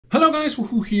Hello guys,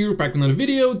 Wahoo here, back with another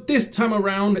video. This time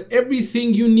around,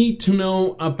 everything you need to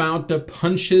know about the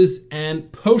punches and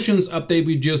potions update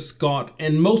we just got,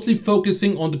 and mostly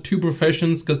focusing on the two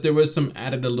professions because there was some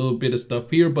added a little bit of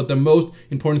stuff here, but the most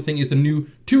important thing is the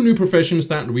two new professions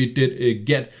that we did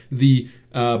get, the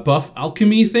buff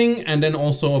alchemy thing, and then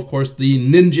also of course the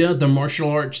ninja, the martial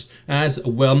arts as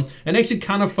well. And actually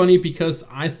kind of funny because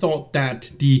I thought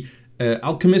that the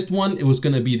alchemist one, it was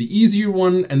going to be the easier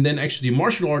one, and then actually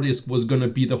martial artist was going to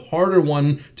be the harder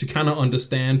one to kind of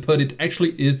understand, but it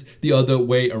actually is the other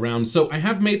way around. So I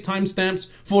have made timestamps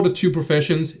for the two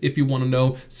professions if you want to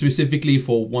know specifically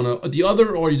for one or the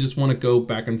other, or you just want to go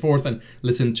back and forth and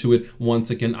listen to it once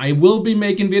again. I will be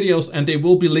making videos and they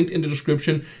will be linked in the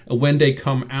description when they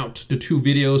come out, the two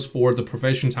videos for the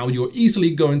professions, how you're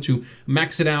easily going to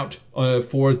max it out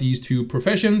for these two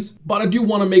professions. But I do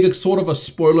want to make a sort of a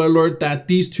spoiler alert that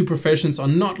these two professions are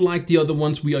not like the other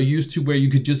ones we are used to, where you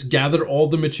could just gather all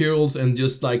the materials and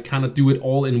just like kind of do it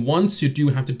all in once. You do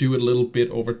have to do it a little bit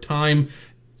over time,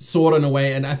 sort of in a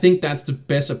way, and I think that's the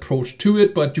best approach to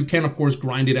it. But you can of course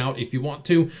grind it out if you want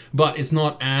to, but it's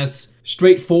not as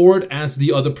straightforward as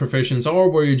the other professions are,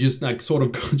 where you just like sort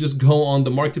of just go on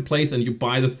the marketplace and you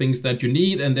buy the things that you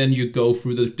need and then you go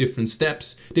through the different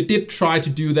steps. They did try to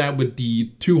do that with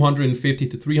the 250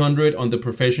 to 300 on the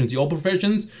professions, the all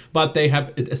professions, but they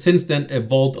have since then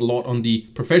evolved a lot on the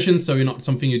professions, so you're not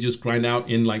something you just grind out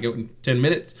in like 10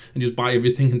 minutes and just buy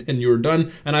everything and then you're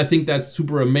done. And I think that's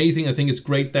super amazing. I think it's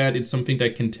great that it's something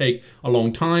that can take a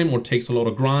long time or takes a lot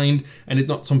of grind, and it's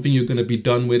not something you're going to be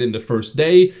done with in the first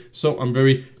day. So I'm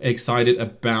very excited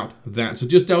about that. So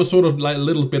just that was sort of like a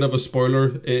little bit of a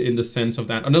spoiler in the sense of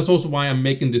that. And that's also why I'm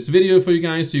making this video for you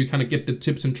guys, so you kind of get the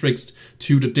tips and tricks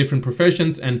to the different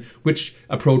professions and which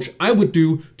approach I would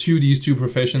do to these two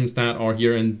professions that are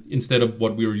here, and instead of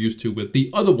what we were used to with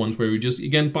the other ones where we just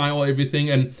again buy all everything.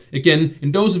 And again,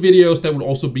 in those videos there will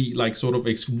also be like sort of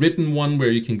a written one where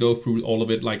you can go through all of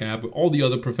it like I have with all the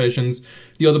other professions.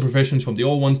 The other professions from the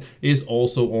old ones is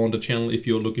also on the channel if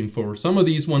you're looking for some of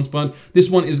these ones, but this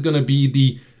one is going to be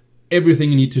the everything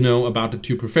you need to know about the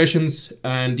two professions,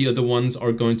 and the other ones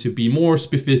are going to be more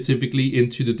specifically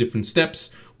into the different steps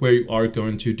where you are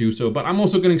going to do so. But I'm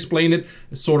also going to explain it,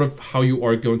 sort of how you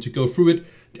are going to go through it.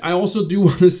 I also do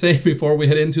want to say before we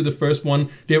head into the first one,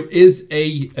 there is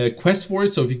a quest for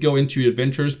it. So if you go into your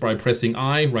adventures by pressing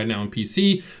I right now on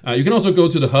PC, you can also go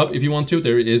to the hub if you want to.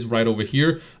 There it is right over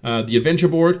here. The adventure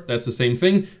board, that's the same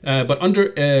thing. But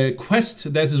under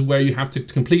quest, this is where you have to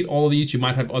complete all of these. You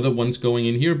might have other ones going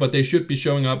in here, but they should be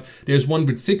showing up. There's one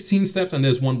with 16 steps and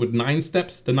there's one with 9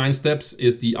 steps. The 9 steps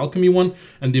is the alchemy one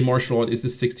and the martial art is the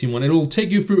 16 one. It will take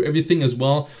you through everything as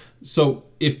well. So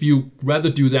if you rather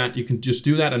do that, you can just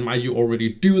do that, and might you already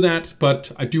do that,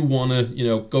 but I do want to, you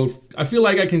know, I feel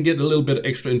like I can get a little bit of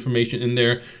extra information in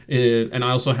there, and I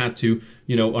also had to,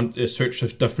 you know, search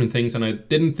different things, and I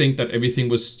didn't think that everything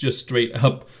was just straight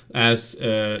up as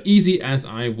easy as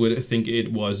I would think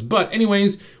it was. But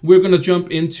anyways, we're gonna jump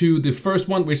into the first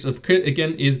one, which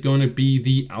again is going to be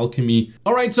the alchemy.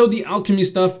 All right, so the alchemy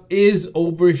stuff is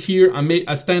over here.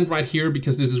 I stand right here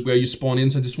because this is where you spawn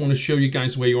in, so I just want to show you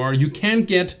guys where you are. You can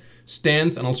get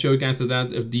stands, and I'll show you guys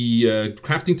that of the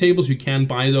crafting tables. You can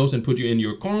buy those and put you in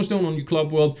your cornerstone on your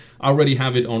club world. I already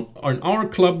have it on our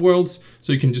club worlds,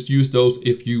 so you can just use those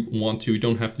if you want to. You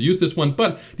don't have to use this one,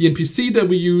 but the NPC that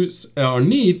we use or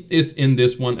need is in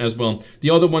this one as well.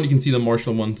 The other one, you can see the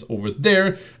martial ones over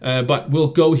there, but we'll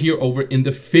go here over in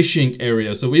the fishing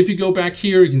area. So if you go back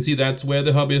here, you can see that's where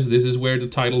the hub is. This is where the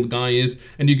titled guy is,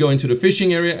 and you go into the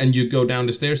fishing area and you go down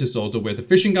the stairs. This is also where the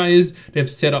fishing guy is. They've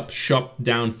set up shop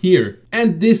down here.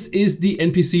 And this is the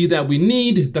NPC that we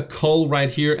need, the cull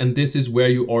right here, and this is where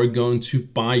you are going to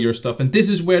buy your stuff. And this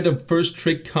is where the first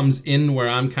trick comes in, where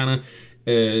I'm kind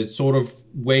of sort of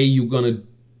way you're gonna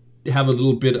have a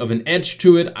little bit of an edge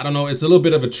to it. I don't know, it's a little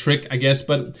bit of a trick, I guess,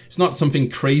 but it's not something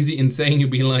crazy insane.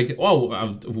 You'd be like, oh,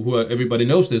 everybody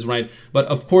knows this, right? But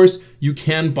of course, you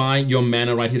can buy your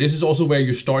mana right here. This is also where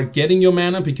you start getting your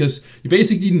mana, because you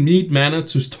basically need mana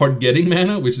to start getting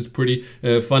mana, which is pretty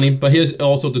funny. But here's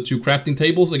also the two crafting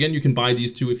tables. Again, you can buy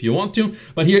these two if you want to,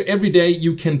 but here every day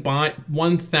you can buy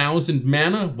 1000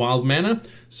 mana, wild mana.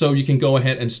 So you can go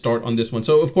ahead and start on this one.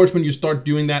 So of course, when you start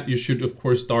doing that, you should of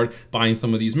course start buying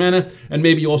some of these mana. mana, and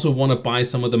maybe you also want to buy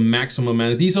some of the maximum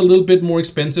mana. These are a little bit more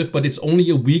expensive, but it's only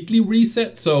a weekly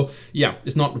reset, so yeah,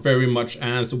 it's not very much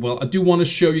as well. I do want to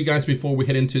show you guys before we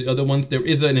head into the other ones. There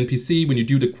is an NPC when you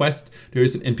do the quest. There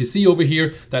is an NPC over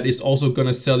here that is also going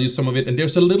to sell you some of it, and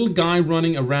there's a little guy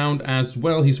running around as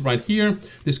well. He's right here.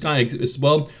 This guy as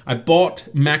well. I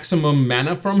bought maximum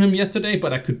mana from him yesterday,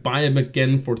 but I could buy him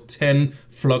again for 10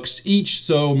 flux each,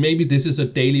 so maybe this is a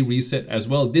daily reset as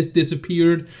well. This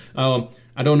disappeared.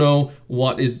 I don't know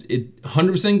what is it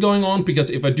 100% going on, because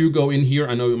if I do go in here,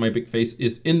 I know my big face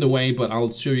is in the way, but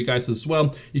I'll show you guys as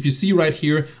well. If you see right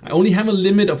here, I only have a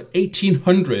limit of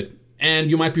 1800.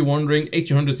 And you might be wondering,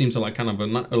 1800 seems like kind of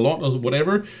a lot or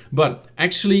whatever, but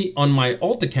actually on my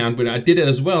alt account, where I did it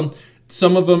as well,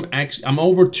 some of them actually, I'm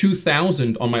over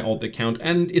 2000 on my alt account,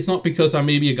 and it's not because I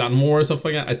maybe got more or stuff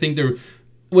like that. I think there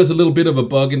was a little bit of a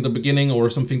bug in the beginning or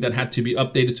something that had to be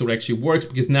updated so it actually works,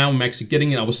 because now I'm actually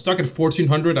getting it. I was stuck at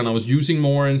 1400 and I was using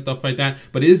more and stuff like that,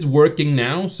 but it is working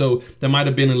now. So there might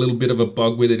have been a little bit of a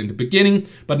bug with it in the beginning,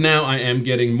 but now I am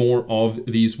getting more of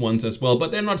these ones as well.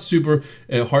 But they're not super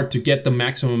hard to get, the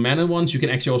maximum mana ones. You can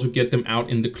actually also get them out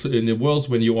in the worlds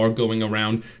when you are going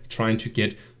around trying to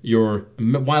get your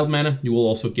wild mana. You will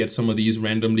also get some of these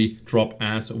randomly drop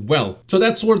as well. So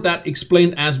that's sort of that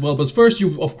explained as well. But first,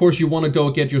 you of course you want to go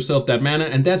get yourself that mana,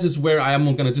 and that is where I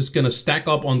am just gonna stack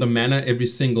up on the mana every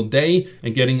single day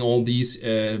and getting all these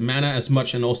mana as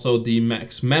much, and also the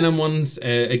max mana ones.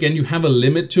 Again, you have a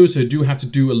limit to, so you do have to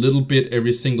do a little bit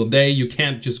every single day. You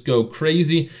can't just go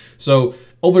crazy. So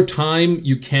over time,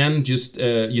 you can just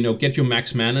you know, get your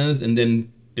max manas and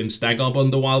then stack up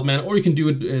on the wild mana, or you can do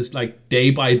it as like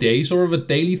day by day, sort of a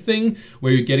daily thing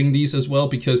where you're getting these as well.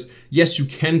 Because yes, you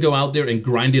can go out there and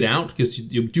grind it out, because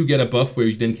you do get a buff where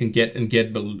you then can get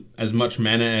as much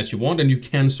mana as you want, and you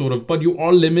can sort of, but you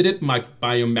are limited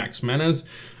by your max manas.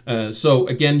 So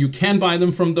again, you can buy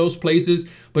them from those places,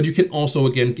 but you can also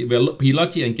again be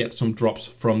lucky and get some drops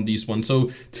from these ones.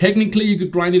 So technically you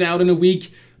could grind it out in a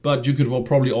week, but you could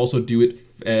probably also do it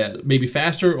maybe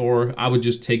faster, or I would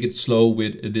just take it slow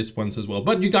with this ones as well.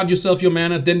 But you got yourself your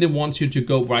mana, then it wants you to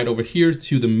go right over here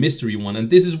to the mystery one,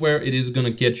 and this is where it is gonna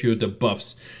get you the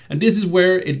buffs. And this is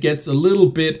where it gets a little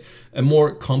bit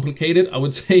more complicated, I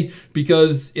would say,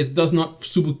 because it does not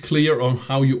super clear on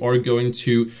how you are going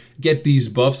to get these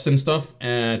buffs and stuff.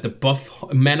 The buff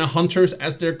mana hunters,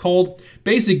 as they're called.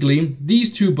 Basically,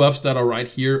 these two buffs that are right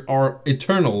here are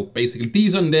eternal. Basically,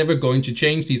 these are never going to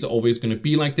change. These are always going to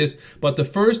be like this. But the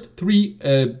first three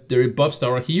buffs that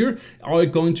are here are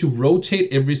going to rotate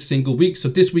every single week. So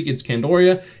this week it's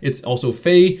Candoria, it's also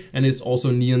Fae, and it's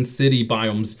also Neon City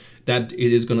biomes. That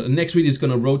it is gonna, next week is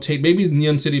gonna rotate. Maybe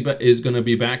Neon City is gonna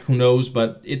be back, who knows,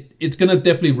 but it's gonna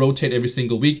definitely rotate every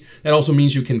single week. That also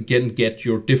means you can get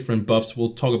your different buffs.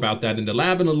 We'll talk about that in the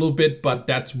lab in a little bit, but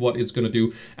that's what it's gonna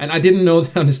do. And I didn't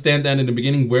understand that in the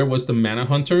beginning, where was the mana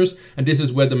hunters, and this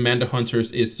is where the mana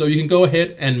hunters is. So you can go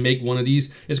ahead and make one of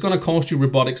these. It's gonna cost you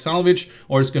robotic salvage,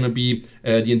 or it's gonna be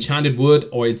the enchanted wood,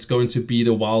 or it's going to be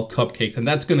the wild cupcakes, and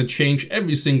that's gonna change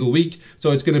every single week.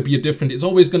 So it's gonna be a different, it's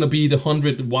always gonna be the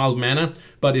 100 wild mana,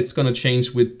 but it's gonna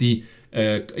change with the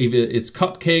either it's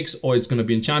cupcakes, or it's gonna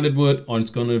be enchanted wood, or it's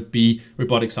gonna be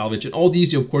robotic salvage. And all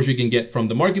these, of course, you can get from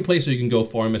the marketplace, so you can go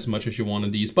farm as much as you want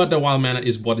of these. But the wild mana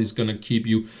is what is gonna keep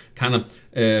you kind of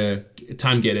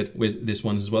time get it with this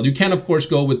one as well. You can of course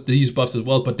go with these buffs as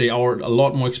well, but they are a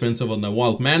lot more expensive on the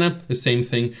wild mana. The same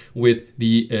thing with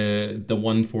the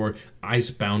one for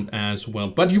Icebound as well.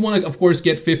 But you want to of course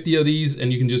get 50 of these,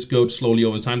 and you can just go slowly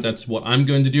over time. That's what I'm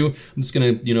going to do. I'm just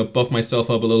gonna, you know, buff myself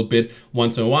up a little bit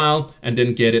once in a while, and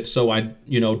then get it so I,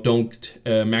 you know, don't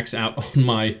max out on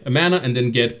my mana, and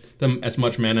then get them as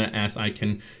much mana as I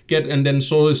can get, and then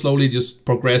slowly just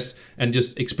progress and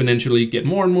just exponentially get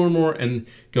more and more and more, and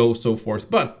go so forth.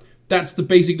 But that's the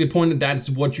basically point, and that's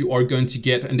what you are going to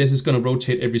get, and this is going to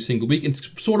rotate every single week.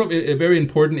 It's sort of very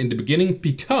important in the beginning,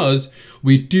 because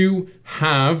we do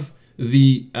have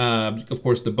the of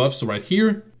course the buffs right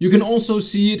here. You can also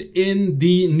see it in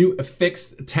the new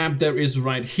effects tab that is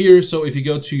right here. So if you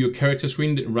go to your character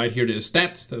screen, right here there's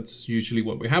stats. That's usually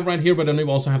what we have right here, but then we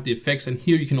also have the effects, and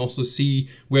here you can also see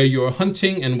where you're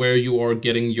hunting and where you are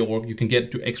getting your, you can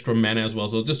get to extra mana as well.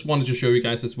 So just wanted to show you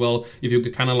guys as well, if you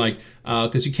could kind of like,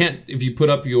 because you can't, if you put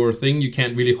up your thing, you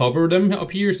can't really hover them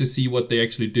up here to see what they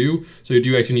actually do. So you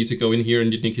do actually need to go in here,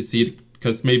 and you can see it,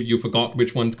 because maybe you forgot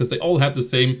which ones, because they all have the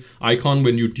same icon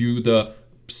when you do the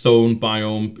zone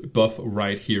biome buff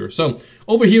right here. So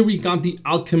over here we got the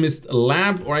Alchemist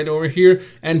Lab right over here,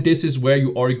 and this is where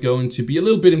you are going to be a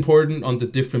little bit important on the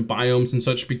different biomes and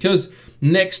such, because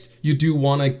next you do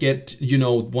want to get, you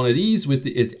know, one of these with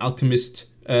the Alchemist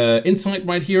insight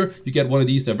right here. You get one of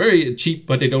these. They're very cheap,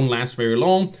 but they don't last very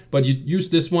long. But you use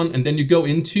this one, and then you go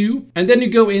into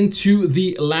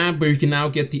the lab where you can now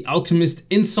get the alchemist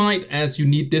insight, as you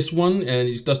need this one, and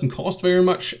it doesn't cost very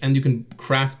much. And you can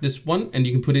craft this one, and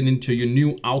you can put it into your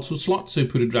new auto slot. So you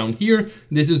put it down here.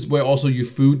 This is where also your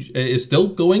food is still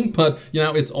going, but you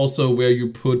know, it's also where you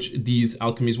put these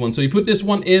alchemies ones. So you put this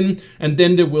one in, and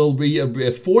then there will be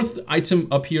a fourth item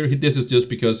up here. This is just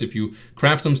because if you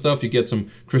craft some stuff, you get some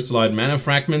crystallized mana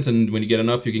fragments, and when you get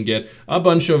enough, you can get a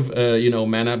bunch of you know,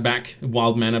 mana back,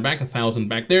 wild mana back, 1,000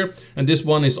 back there. And this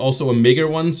one is also a bigger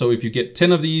one, so if you get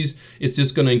 10 of these, it's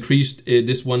just going to increase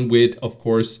this one with, of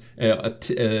course,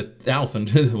 1,000.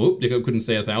 Whoop, I couldn't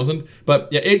say 1,000, but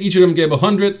yeah, each of them gave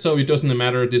 100, so it doesn't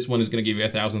matter. This one is going to give you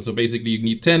 1,000, so basically you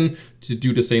need 10 to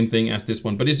do the same thing as this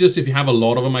one. But it's just if you have a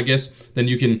lot of them, I guess, then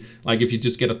you can, like, if you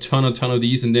just get a ton of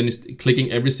these, and then it's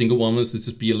clicking every single one, this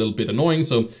just be a little bit annoying.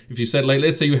 So if you said, like,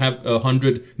 let's say you have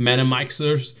 100 mana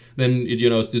mixers, then you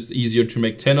know, it's just easier to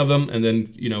make 10 of them, and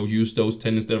then, you know, use those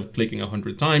 10 instead of clicking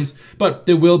 100 times. But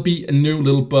there will be a new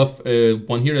little buff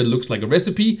one here that looks like a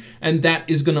recipe, and that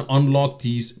is going to unlock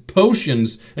these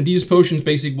potions. And these potions,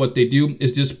 basically what they do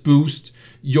is just boost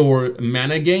your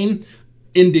mana gain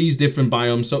in these different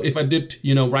biomes. So if I did,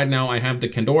 you know, right now I have the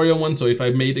Candoria one. So if I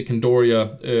made a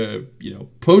Candoria, you know,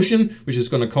 potion, which is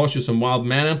going to cost you some wild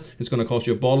mana, it's going to cost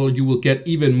you a bottle. You will get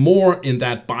even more in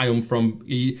that biome from,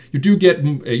 you can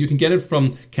get it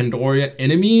from Candoria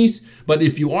enemies, but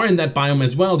if you are in that biome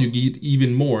as well, you get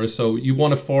even more. So you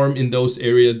want to farm in those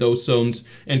areas, those zones,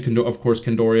 and of course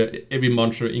Candoria, every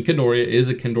monster in Candoria is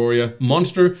a Candoria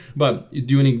monster, but you're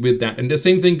doing it with that. And the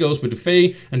same thing goes with the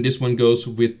Fae, and this one goes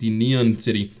with the Neon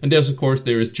City. And there's, of course,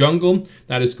 there is jungle.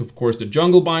 That is, of course, the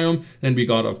jungle biome. Then we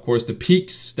got, of course, the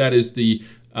peaks. That is the,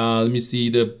 let me see,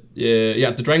 the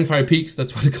Dragonfire Peaks,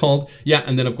 that's what it's called. Yeah,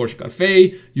 and then of course you got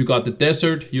Fae, you got the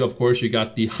desert, you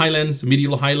got the highlands,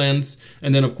 medieval highlands,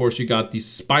 and then of course you got the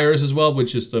spires as well,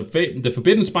 which is the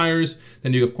forbidden spires.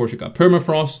 Then you got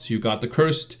permafrost, you got the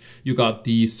cursed, you got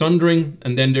the sundering,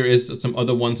 and then there is some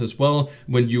other ones as well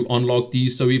when you unlock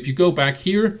these. So if you go back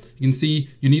here, you can see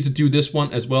you need to do this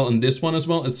one as well and this one as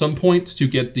well at some point to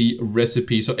get the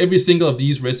recipe. So every single of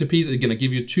these recipes is gonna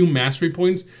give you 2 mastery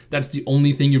points. That's the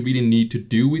only thing you really need to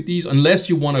do with these, unless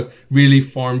you want to really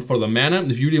farm for the mana.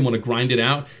 If you really want to grind it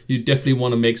out, you definitely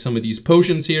want to make some of these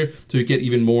potions here so you get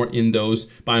even more in those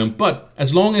biomes. But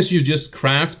as long as you just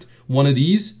craft one of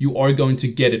these, you are going to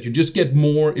get it. You just get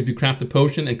more if you craft a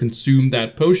potion and consume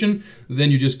that potion, then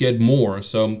you just get more.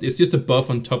 So it's just a buff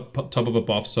on top of a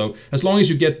buff. So as long as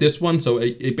you get this one, so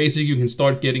basically you can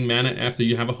start getting mana after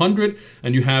you have 100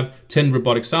 and you have 10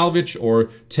 robotic salvage or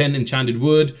 10 enchanted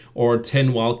wood or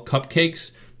 10 wild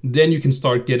cupcakes. Then you can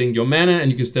start getting your mana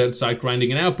and you can start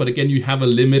grinding it out. But again, you have a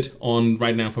limit on,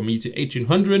 right now for me, to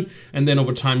 1800. And then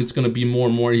over time, it's going to be more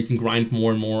and more. You can grind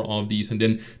more and more of these. And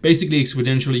then basically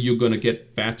exponentially, you're going to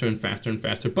get faster and faster and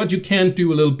faster. But you can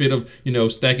do a little bit of, you know,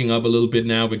 stacking up a little bit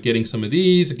now, but getting some of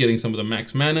these, getting some of the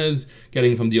max manas,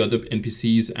 getting from the other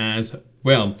NPCs as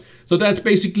well. So that's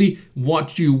basically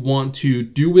what you want to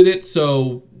do with it.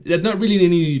 So there's not really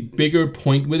any bigger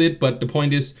point with it, but the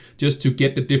point is just to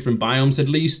get the different biomes at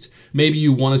least. Maybe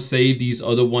you want to save these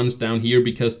other ones down here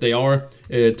because they are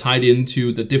tied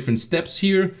into the different steps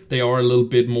here. They are a little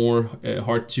bit more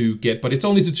hard to get, but it's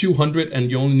only to 200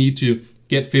 and you only need to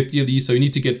get 50 of these. So you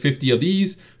need to get 50 of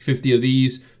these, 50 of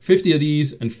these, 50 of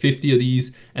these, and 50 of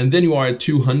these, and then you are at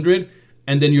 200.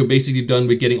 And then you're basically done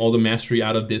with getting all the mastery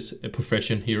out of this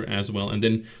profession here as well. And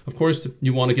then, of course,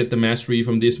 you want to get the mastery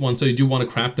from this one. So you do want to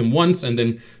craft them once and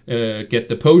then get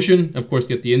the potion. Of course,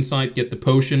 get the insight, get the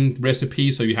potion recipe.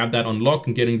 So you have that unlocked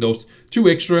and getting those 2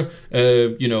 extra,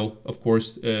 you know, of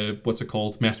course, what's it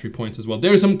called? Mastery points as well.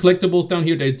 There are some collectibles down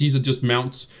here. These are just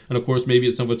mounts. And of course, maybe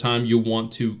at some time you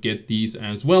want to get these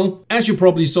as well. As you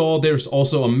probably saw, there's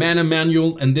also a mana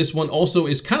manual. And this one also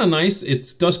is kind of nice.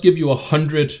 It does give you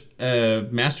 100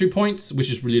 mastery points,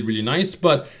 which is really, really nice,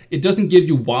 but it doesn't give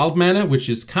you wild mana, which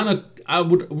is kind of, I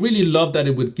would really love that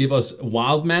it would give us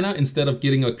wild mana instead of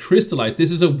getting a crystallized.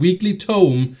 This is a weekly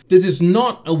tome. This is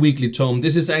not a weekly tome.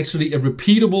 This is actually a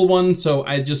repeatable one. So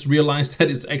I just realized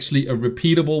that it's actually a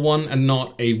repeatable one and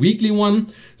not a weekly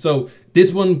one. So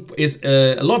this one is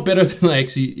a lot better than I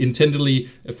actually intendedly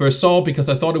first saw, because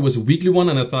I thought it was a weekly one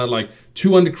and I thought like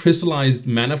 200 crystallized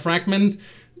mana fragments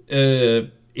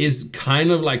is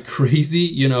kind of like crazy,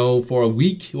 you know, for a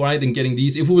week, right? And getting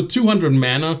these, if it were 200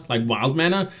 mana, like wild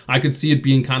mana, I could see it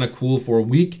being kind of cool for a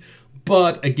week.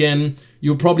 But again,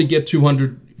 you'll probably get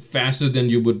 200 faster than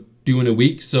you would do in a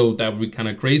week, so that would be kind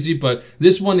of crazy. But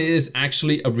this one is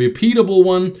actually a repeatable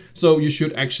one, so you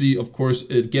should actually, of course,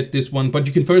 get this one. But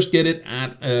you can first get it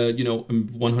at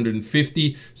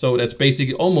 150, so that's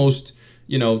basically almost,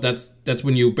 you know, that's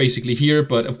when you basically here.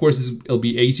 But of course it'll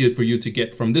be easier for you to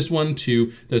get from this one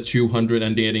to the 200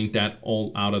 and getting that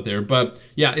all out of there. But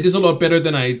yeah, it is a lot better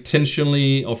than I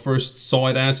intentionally or first saw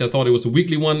it as. I thought it was a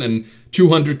weekly one, and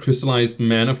 200 crystallized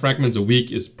mana fragments a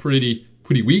week is pretty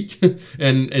weak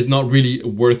and it's not really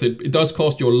worth it. It does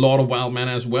cost you a lot of wild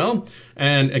mana as well,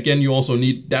 and again, you also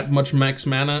need that much max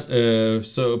mana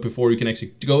so before you can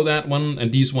actually go that one.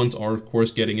 And these ones are, of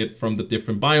course, getting it from the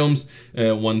different biomes.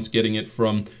 One's getting it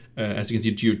from as you can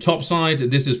see, to your top side.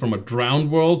 This is from a drowned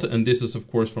world, and this is,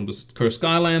 of course, from the Cursed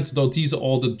Skylands. Though these are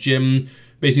all the gym,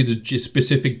 basically the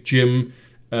specific gym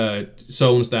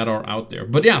zones that are out there.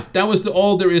 But yeah, that was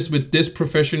all there is with this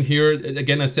profession here.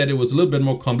 Again, I said it was a little bit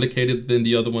more complicated than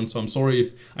the other one, so I'm sorry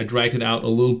if I dragged it out a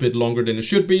little bit longer than it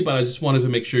should be, but I just wanted to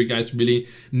make sure you guys really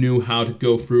knew how to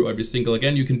go through every single.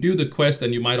 Again, you can do the quest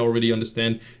and you might already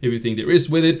understand everything there is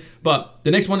with it, but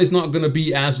the next one is not going to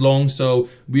be as long, so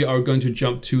we are going to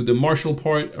jump to the martial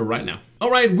part right now.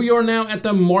 Alright, we are now at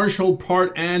the martial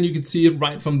part, and you can see it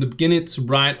right from the beginning. It's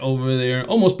right over there,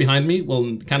 almost behind me.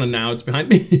 Well, kind of now it's behind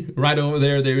me. Right over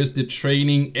there, there is the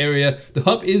training area. The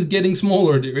hub is getting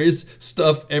smaller. There is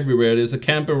stuff everywhere. There's a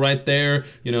camper right there.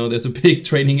 You know, there's a big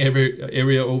training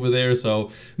area over there.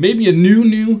 So maybe a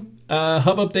new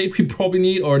hub update we probably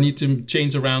need, or need to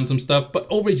change around some stuff. But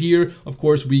over here, of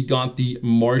course, we got the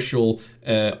martial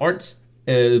arts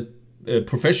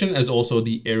profession as also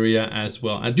the area as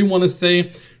well. I do want to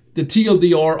say the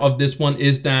TLDR of this one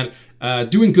is that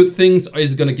doing good things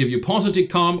is going to give you positive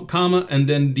karma, and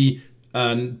then the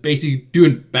basically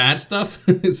doing bad stuff,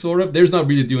 sort of. There's not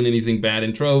really doing anything bad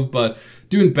in Trove, but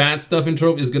doing bad stuff in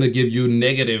Trove is going to give you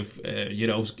negative, you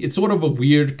know, it's sort of a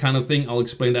weird kind of thing. I'll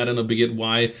explain that in a bit,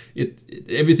 why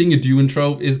everything you do in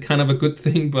Trove is kind of a good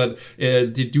thing, but you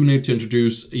do need to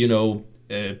introduce, you know,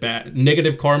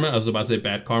 negative karma. I was about to say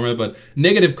bad karma, but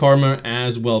negative karma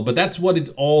as well. But that's what it's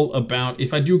all about.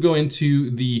 If I do go into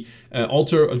the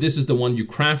altar, this is the one you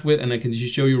craft with, and I can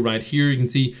just show you right here. You can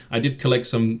see I did collect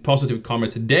some positive karma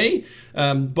today,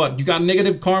 but you got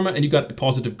negative karma and you got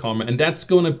positive karma, and that's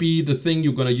going to be the thing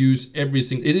you're going to use every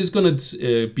single. It is going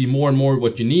to be more and more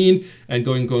what you need, and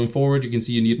going forward, you can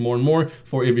see you need more and more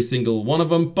for every single one of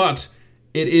them. But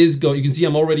it is you can see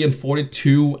I'm already on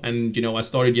 42, and you know, I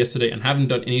started yesterday and haven't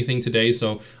done anything today,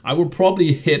 so I will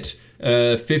probably hit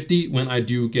 50 when I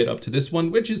do get up to this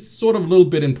one, which is sort of a little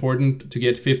bit important to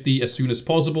get 50 as soon as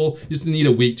possible. You just need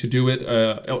a week to do it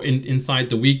inside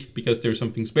the week, because there's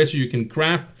something special you can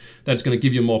craft that's going to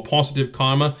give you more positive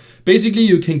karma. Basically,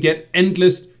 you can get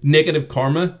endless negative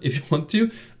karma if you want to.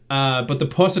 But the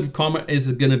positive karma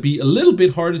is going to be a little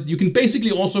bit harder. You can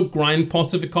basically also grind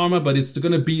positive karma, but it's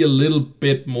going to be a little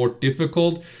bit more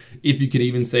difficult, if you could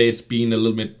even say it's being a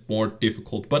little bit more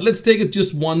difficult. But let's take it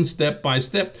just one step by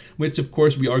step, which of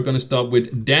course we are going to start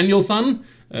with Danielson.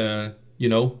 You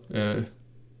know,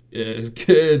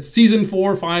 season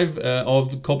 4 or 5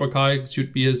 of Cobra Kai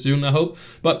should be here soon, I hope.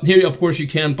 But here, of course, you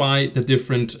can buy the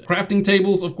different crafting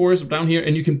tables, of course, down here,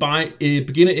 and you can buy a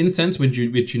beginner incense, which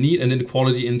you need, and then the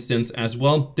quality incense as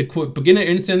well. The beginner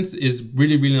incense is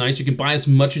really nice. You can buy as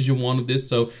much as you want of this,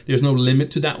 so there's no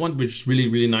limit to that one, which is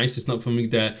really nice. It's not something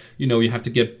that, you know, you have to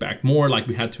get back more like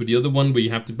we had to the other one, where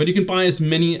you have to, but you can buy as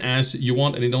many as you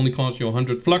want, and it only costs you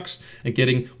 100 flux, and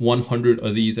getting 100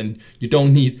 of these, and you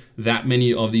don't need that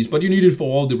many of these, but you need it for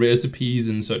all the recipes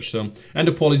and such. So, and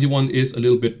the quality one is a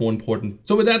little bit more important.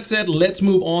 So with that said, let's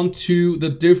move on to the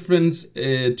difference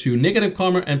to negative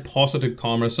karma and positive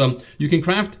karma. So you can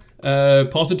craft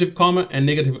positive karma and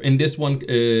negative in this one,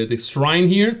 the shrine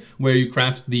here, where you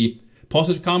craft the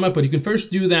positive karma, but you can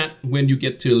first do that when you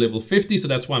get to level 50, so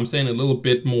that's why I'm saying a little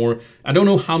bit more. I don't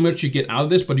know how much you get out of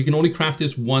this, but you can only craft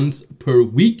this once per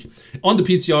week. On the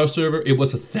PTR server, it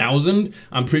was 1,000.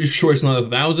 I'm pretty sure it's not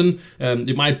 1,000.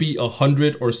 It might be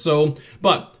 100 or so,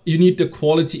 but you need the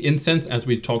quality incense, as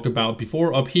we talked about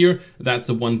before up here. That's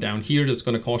the one down here that's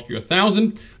going to cost you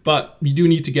 1,000, but you do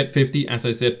need to get 50, as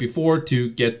I said before, to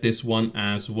get this one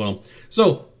as well.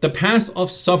 So the Pass of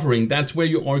Suffering, that's where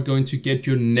you are going to get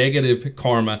your negative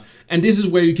karma, and this is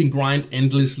where you can grind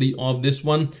endlessly of this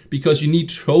one, because you need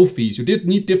trophies. You did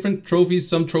need different trophies.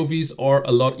 Some trophies are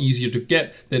a lot easier to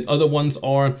get than other ones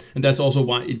are, and that's also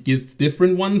why it gives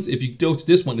different ones. If you go to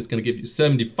this one, it's going to give you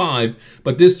 75,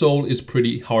 but this soul is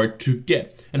pretty hard to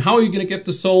get. And how are you gonna get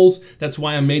the souls? That's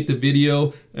why I made the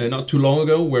video not too long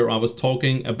ago where I was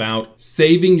talking about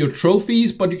saving your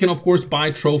trophies, but you can of course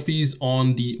buy trophies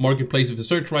on the marketplace. If you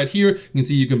search right here, you can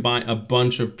see you can buy a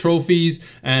bunch of trophies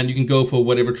and you can go for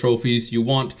whatever trophies you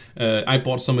want. I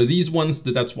bought some of these ones,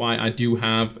 that's why I do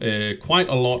have quite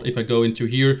a lot. If I go into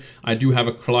here, I do have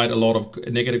quite a lot of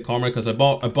negative karma because I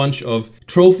bought a bunch of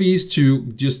trophies to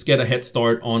just get a head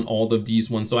start on all of these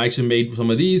ones. So I actually made some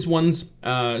of these ones,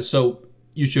 so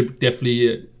you should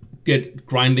definitely get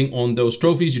grinding on those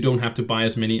trophies. You don't have to buy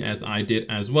as many as I did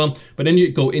as well. But then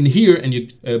you go in here and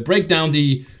you break down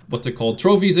the, what they're called,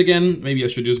 trophies again. Maybe I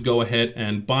should just go ahead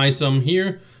and buy some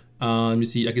here. Let me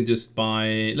see, I can just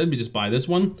buy, let me just buy this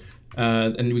one.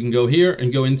 And we can go here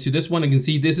and go into this one. You can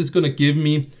see this is going to give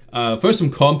me first some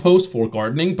compost for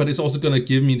gardening, but it's also going to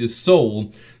give me the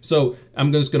soul. So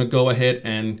I'm just going to go ahead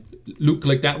and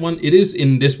click that one. It is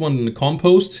in this one in the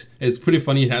compost. It's pretty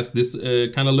funny. It has this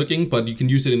kind of looking, but you can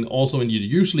use it in also in your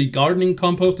usually gardening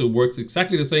compost. It works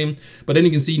exactly the same. But then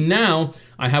you can see now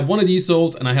I have one of these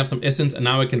souls and I have some essence, and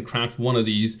now I can craft one of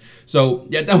these. So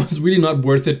yeah, that was really not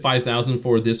worth it, 5,000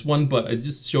 for this one, but I'm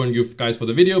just showing you guys for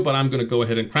the video. But I'm gonna go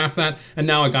ahead and craft that, and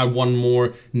now I got one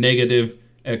more negative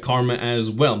karma as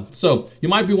well. So you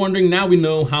might be wondering, now we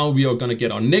know how we are going to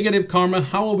get our negative karma.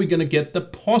 How are we going to get the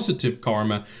positive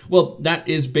karma? Well, that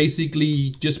is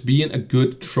basically just being a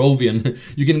good Trovian.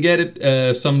 You can get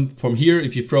it some from here.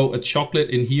 If you throw a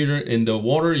chocolate in here in the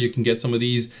water, you can get some of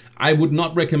these. I would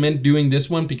not recommend doing this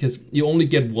one because you only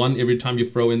get one every time you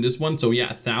throw in this one. So yeah,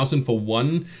 1,000 for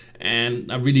one.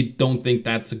 And I really don't think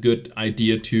that's a good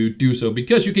idea to do so,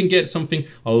 because you can get something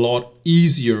a lot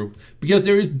easier, because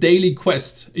there is daily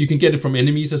quests. You can get it from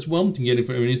enemies as well. You can get it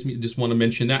from enemies. Just want to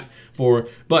mention that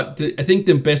but I think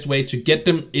the best way to get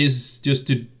them is just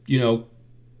to, you know,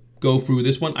 go through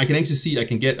this one. I can actually see I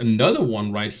can get another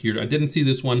one right here. I didn't see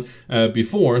this one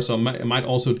before, so I might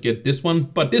also get this one.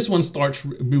 But this one starts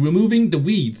removing the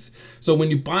weeds. So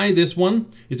when you buy this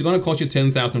one, it's gonna cost you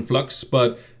 10,000 flux,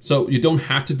 but so you don't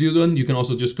have to do them. You can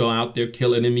also just go out there,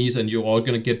 kill enemies, and you are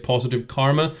gonna get positive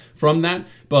karma from that.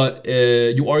 But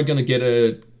you are gonna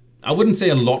get I wouldn't say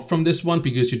a lot from this one,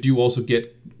 because you do also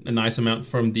get a nice amount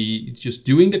from the just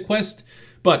doing the quest.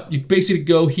 But you basically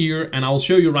go here, and I'll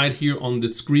show you right here on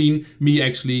the screen, me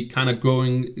actually kind of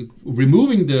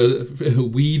removing the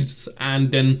weeds,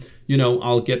 and then, you know,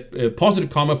 I'll get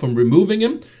positive karma from removing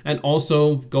them, and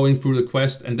also going through the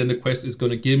quest, and then the quest is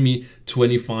going to give me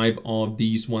 25 of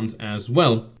these ones as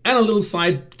well. And a little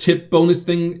side tip bonus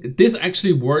thing, this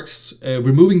actually works,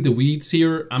 removing the weeds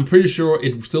here. I'm pretty sure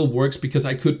it still works, because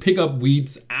I could pick up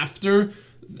weeds after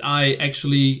I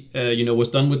actually, you know, was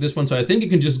done with this one. So I think you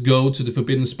can just go to the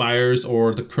Forbidden Spires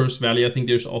or the Cursed Valley. I think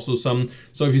there's also some.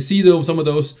 So if you see though, some of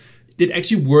those, it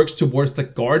actually works towards the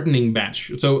gardening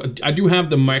batch. So I do have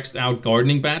the maxed out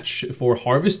gardening batch for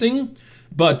harvesting,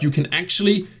 but you can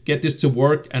actually get this to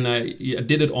work, and I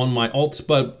did it on my alt.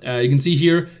 But you can see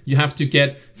here, you have to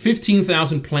get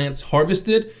 15,000 plants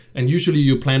harvested, and usually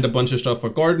you plant a bunch of stuff for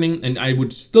gardening, and I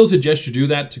would still suggest you do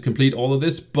that to complete all of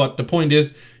this. But the point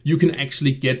is, you can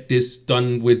actually get this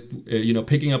done with, you know,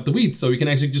 picking up the weeds. So you can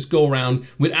actually just go around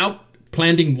without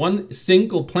planting one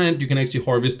single plant. You can actually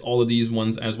harvest all of these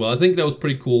ones as well. I think that was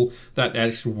pretty cool that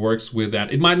actually works with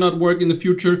that. It might not work in the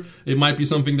future. It might be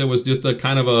something that was just a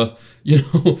kind of a, you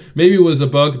know, maybe it was a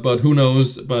bug, but who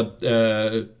knows. But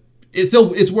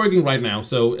it's working right now.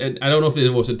 So I don't know if it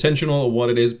was intentional or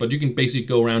what it is, but you can basically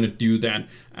go around and do that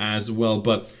as well.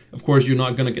 But of course, you're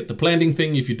not going to get the planting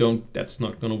thing. If you don't, that's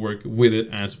not going to work with it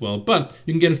as well. But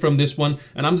you can get it from this one.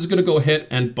 And I'm just going to go ahead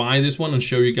and buy this one and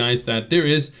show you guys that there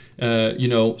is, you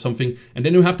know, something. And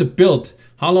then you have to build.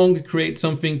 How long to create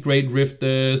something? Great Rift,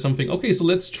 something. Okay, so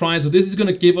let's try it. So this is going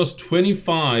to give us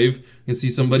 25. You can see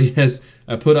somebody has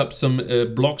put up some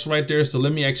blocks right there. So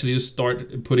let me actually just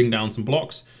start putting down some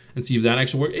blocks and see if that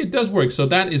actually works. It does work. So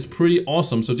that is pretty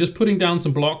awesome. So just putting down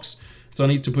some blocks. So I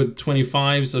need to put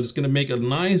 25. So it's going to make a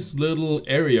nice little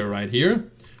area right here, a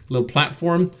little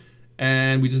platform.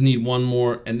 And we just need one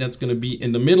more, and that's going to be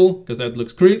in the middle, because that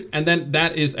looks great. And then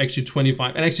that is actually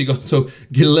 25. And actually also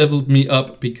leveled me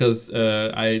up, because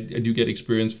I do get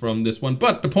experience from this one.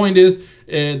 But the point is,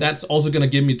 that's also going to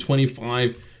give me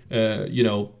 25, you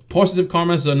know, positive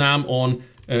karma. So now I'm on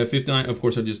 59. Of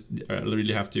course, I just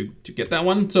really have to get that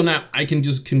one. So now I can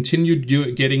just continue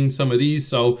getting some of these.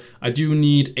 So I do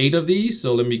need 8 of these.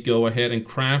 So let me go ahead and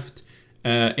craft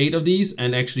 8 of these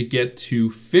and actually get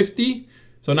to 50.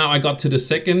 So now I got to the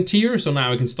second tier. So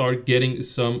now I can start getting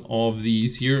some of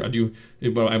these here.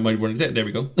 Well, I might want to, there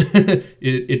we go.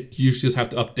 You just have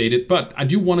to update it. But I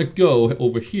do want to go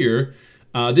over here.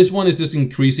 This one is just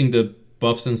increasing the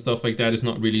buffs and stuff like that is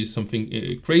not really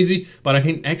something crazy, but I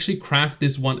can actually craft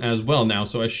this one as well now.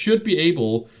 So I should be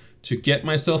able to get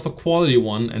myself a quality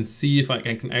one and see if I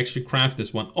can actually craft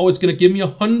this one. Oh, it's gonna give me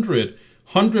 100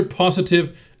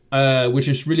 positive, which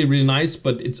is really, really nice,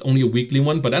 but it's only a weekly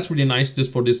one, but that's really nice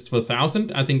just for this for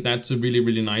 1,000. I think that's really,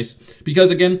 really nice, because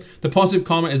again, the positive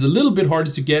karma is a little bit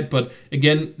harder to get, but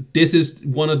again, this is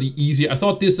one of the easier. I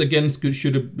thought this again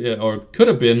should have or could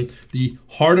have been the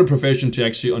harder profession to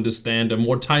actually understand and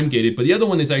more time gated, but the other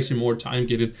one is actually more time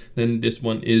gated than this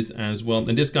one is as well.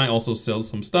 And this guy also sells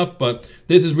some stuff, but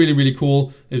this is really, really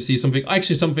cool. You see something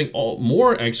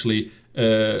more actually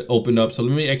opened up. So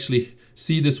let me actually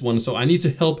see this one. So I need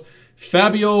to help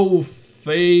Fabio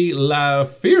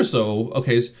Fierso.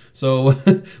 Okay, so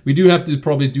we do have to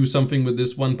probably do something with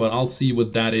this one, but I'll see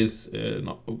what that is.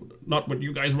 Not with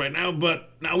you guys right now,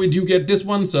 but now we do get this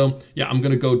one. So yeah, I'm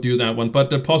gonna go do that one. But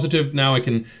the positive, now I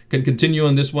can continue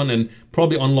on this one and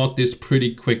probably unlock this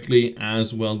pretty quickly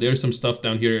as well. There's some stuff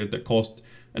down here that cost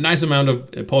a nice amount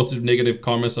of positive, negative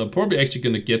karma, so I'm probably actually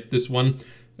gonna get this one.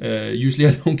 Usually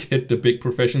I don't get the big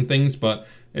profession things, but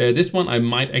this one I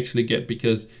might actually get,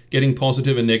 because getting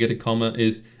positive and negative karma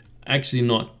is actually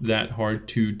not that hard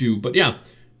to do. But yeah,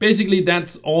 basically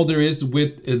that's all there is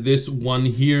with this one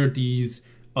here, these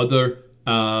other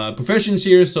professions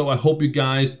here. So I hope you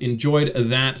guys enjoyed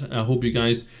that. I hope you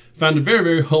guys found it very,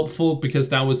 very helpful, because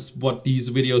that was what these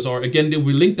videos are. Again, they will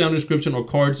be linked down in the description or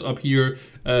cards up here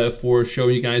for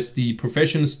showing you guys the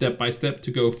professions step by step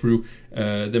to go through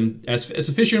them as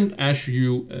efficient as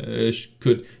you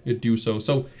could do so.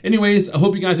 So anyways, I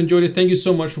hope you guys enjoyed it. Thank you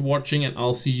so much for watching, and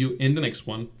I'll see you in the next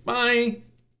one. Bye!